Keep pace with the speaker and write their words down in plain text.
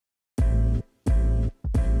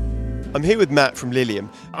I'm here with Matt from Lilium.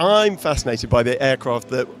 I'm fascinated by the aircraft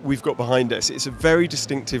that we've got behind us. It's a very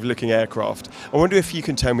distinctive looking aircraft. I wonder if you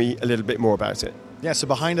can tell me a little bit more about it. Yeah, so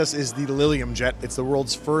behind us is the Lilium Jet. It's the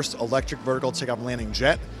world's first electric vertical takeoff and landing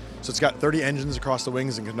jet. So it's got 30 engines across the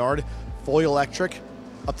wings and canard, fully electric,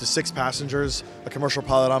 up to 6 passengers, a commercial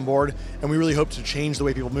pilot on board, and we really hope to change the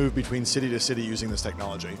way people move between city to city using this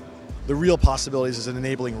technology. The real possibilities is in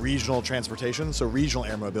enabling regional transportation, so regional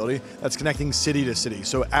air mobility, that's connecting city to city.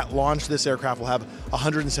 So at launch, this aircraft will have a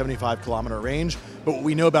 175-kilometer range, but what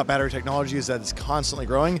we know about battery technology is that it's constantly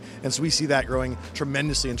growing, and so we see that growing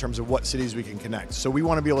tremendously in terms of what cities we can connect. So we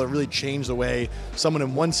want to be able to really change the way someone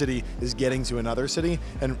in one city is getting to another city,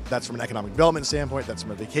 and that's from an economic development standpoint, that's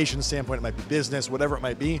from a vacation standpoint, it might be business, whatever it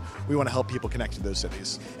might be, we want to help people connect to those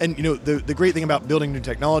cities. And you know, the great thing about building new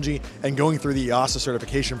technology and going through the EASA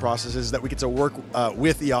certification process is that we get to work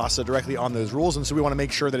with EASA directly on those rules, and so we want to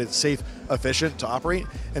make sure that it's safe, efficient to operate,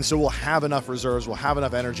 and so we'll have enough reserves, we'll have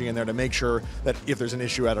enough energy in there to make sure that if there's an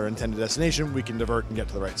issue at our intended destination, we can divert and get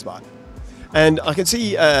to the right spot. And I can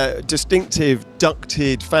see distinctive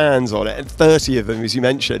ducted fans on it, and 30 of them, as you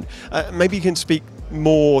mentioned. Maybe you can speak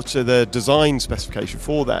more to the design specification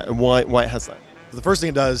for that and why it has that. The first thing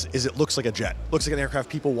it does is it looks like a jet. Looks like an aircraft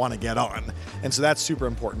people want to get on. And so that's super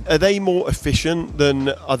important. Are they more efficient than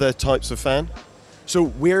other types of fan? So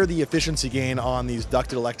where the efficiency gain on these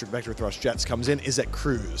ducted electric vector thrust jets comes in is at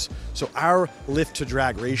cruise. So our lift to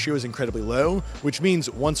drag ratio is incredibly low, which means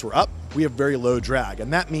once we're up, we have very low drag.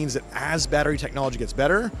 And that means that as battery technology gets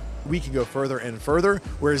better, we can go further and further,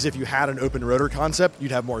 whereas if you had an open rotor concept,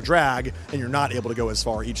 you'd have more drag and you're not able to go as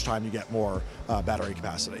far each time you get more battery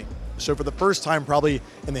capacity. So for the first time probably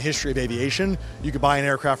in the history of aviation, you could buy an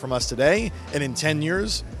aircraft from us today, and in 10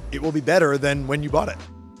 years, it will be better than when you bought it.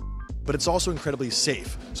 But it's also incredibly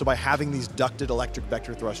safe. So by having these ducted electric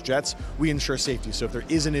vector thrust jets, we ensure safety. So if there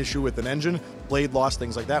is an issue with an engine, blade loss,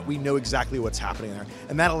 things like that, we know exactly what's happening there.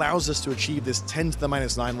 And that allows us to achieve this 10 to the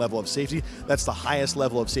minus 9 level of safety. That's the highest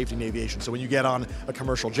level of safety in aviation. So when you get on a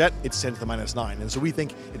commercial jet, it's 10 to the minus 9. And so we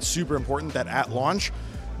think it's super important that at launch,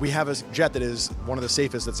 we have a jet that is one of the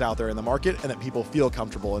safest that's out there in the market and that people feel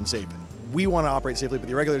comfortable and safe. We want to operate safely, but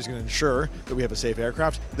the regulators are going to ensure that we have a safe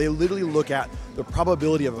aircraft. They literally look at the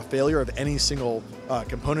probability of a failure of any single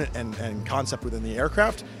component and concept within the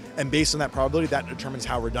aircraft. And based on that probability, that determines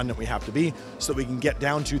how redundant we have to be so that we can get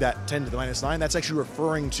down to that 10 to the minus 9. That's actually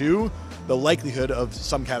referring to the likelihood of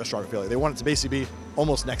some catastrophic failure. They want it to basically be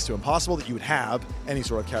almost next to impossible that you would have any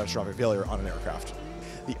sort of catastrophic failure on an aircraft.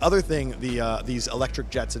 The other thing these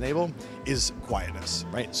electric jets enable is quietness,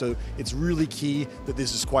 right? So it's really key that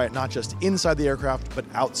this is quiet not just inside the aircraft, but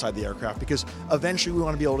outside the aircraft, because eventually we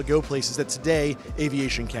want to be able to go places that today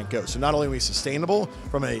aviation can't go. So not only are we sustainable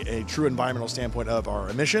from a true environmental standpoint of our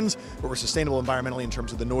emissions, but we're sustainable environmentally in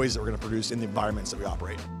terms of the noise that we're going to produce in the environments that we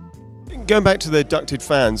operate. Going back to the ducted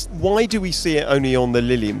fans, why do we see it only on the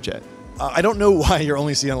Lilium Jet? I don't know why you're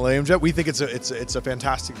only seeing a Lilium Jet. We think it's a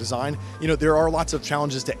fantastic design. You know, there are lots of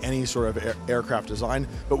challenges to any sort of aircraft design,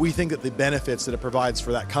 but we think that the benefits that it provides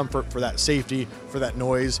for that comfort, for that safety, for that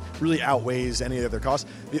noise, really outweighs any other costs.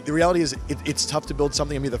 The reality is it's tough to build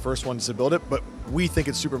something and be the first ones to build it, but we think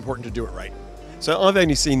it's super important to do it right. So I've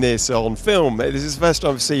only seen this on film. This is the first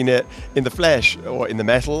time I've seen it in the flesh or in the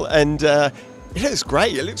metal, and it looks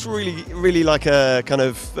great. It looks really like a kind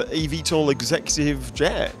of EVTOL executive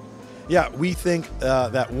jet. Yeah, we think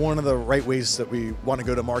that one of the right ways that we want to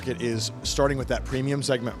go to market is starting with that premium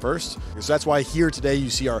segment first. So that's why here today you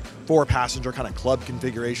see our 4-passenger kind of club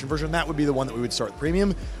configuration version. That would be the one that we would start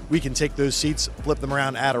premium. We can take those seats, flip them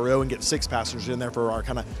around, add a row, and get 6 passengers in there for our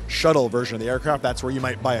kind of shuttle version of the aircraft. That's where you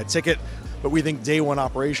might buy a ticket. But we think day one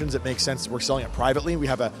operations, it makes sense. We're selling it privately. We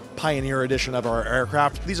have a Pioneer edition of our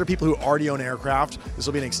aircraft. These are people who already own aircraft. This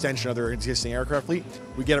will be an extension of their existing aircraft fleet.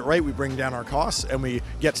 We get it right, we bring down our costs, and we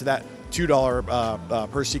get to that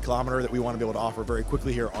 $2 per seat kilometer that we want to be able to offer very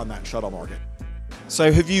quickly here on that shuttle market.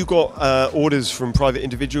 So have you got orders from private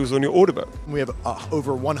individuals on your order book? We have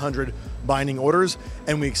over 100 binding orders,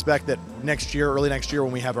 and we expect that next year, early next year,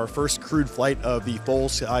 when we have our first crewed flight of the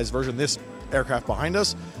full-size version, this aircraft behind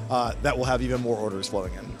us, that will have even more orders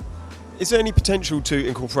flowing in. Is there any potential to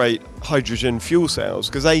incorporate hydrogen fuel cells?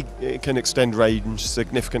 Because they can extend range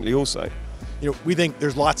significantly also. we think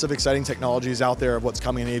there's lots of exciting technologies out there of what's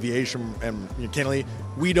coming in aviation, and candidly,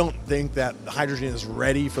 we don't think that hydrogen is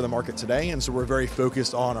ready for the market today, and so we're very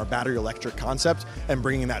focused on our battery electric concept and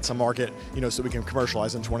bringing that to market, so we can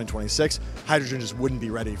commercialize in 2026. Hydrogen just wouldn't be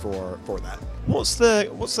ready for that. What's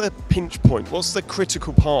the pinch point? What's the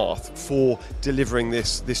critical path for delivering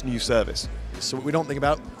this new service? So what we don't think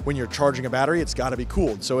about when you're charging a battery, it's got to be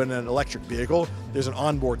cooled. So in an electric vehicle, there's an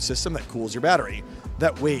onboard system that cools your battery.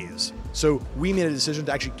 That weighs. So we made a decision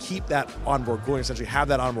to actually keep that onboard cooling, essentially have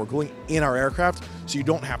that onboard cooling in our aircraft, so you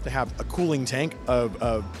don't have to have a cooling tank of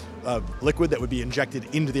liquid that would be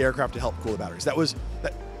injected into the aircraft to help cool the batteries.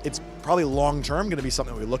 It's probably long-term going to be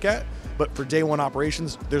something that we look at, but for day one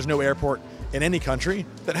operations, there's no airport in any country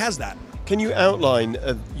that has that. Can you outline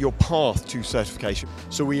your path to certification?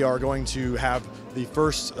 So we are going to have the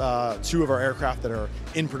first two of our aircraft that are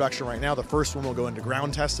in production right now. The first one will go into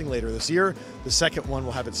ground testing later this year. The second one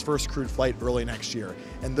will have its first crewed flight early next year.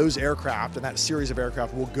 And those aircraft and that series of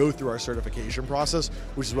aircraft will go through our certification process,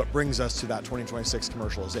 which is what brings us to that 2026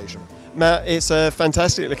 commercialization. Matt, it's a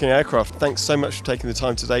fantastic looking aircraft. Thanks so much for taking the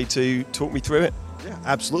time today to talk me through it. Yeah,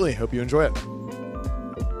 absolutely. Hope you enjoy it.